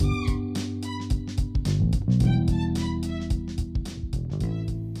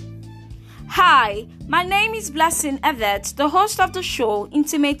Hi, my name is Blessing Evett, the host of the show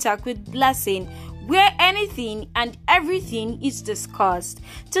Intimate Talk with Blessing, where anything and everything is discussed.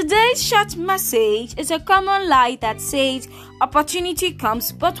 Today's short message is a common lie that says opportunity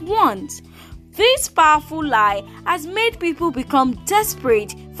comes but once. This powerful lie has made people become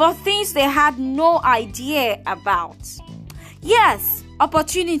desperate for things they had no idea about. Yes,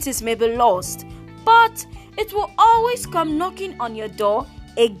 opportunities may be lost, but it will always come knocking on your door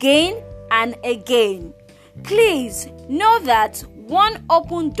again and again. Please know that one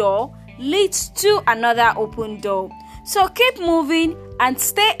open door leads to another open door. So keep moving and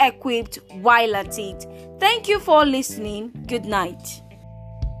stay equipped while at it. Thank you for listening. Good night.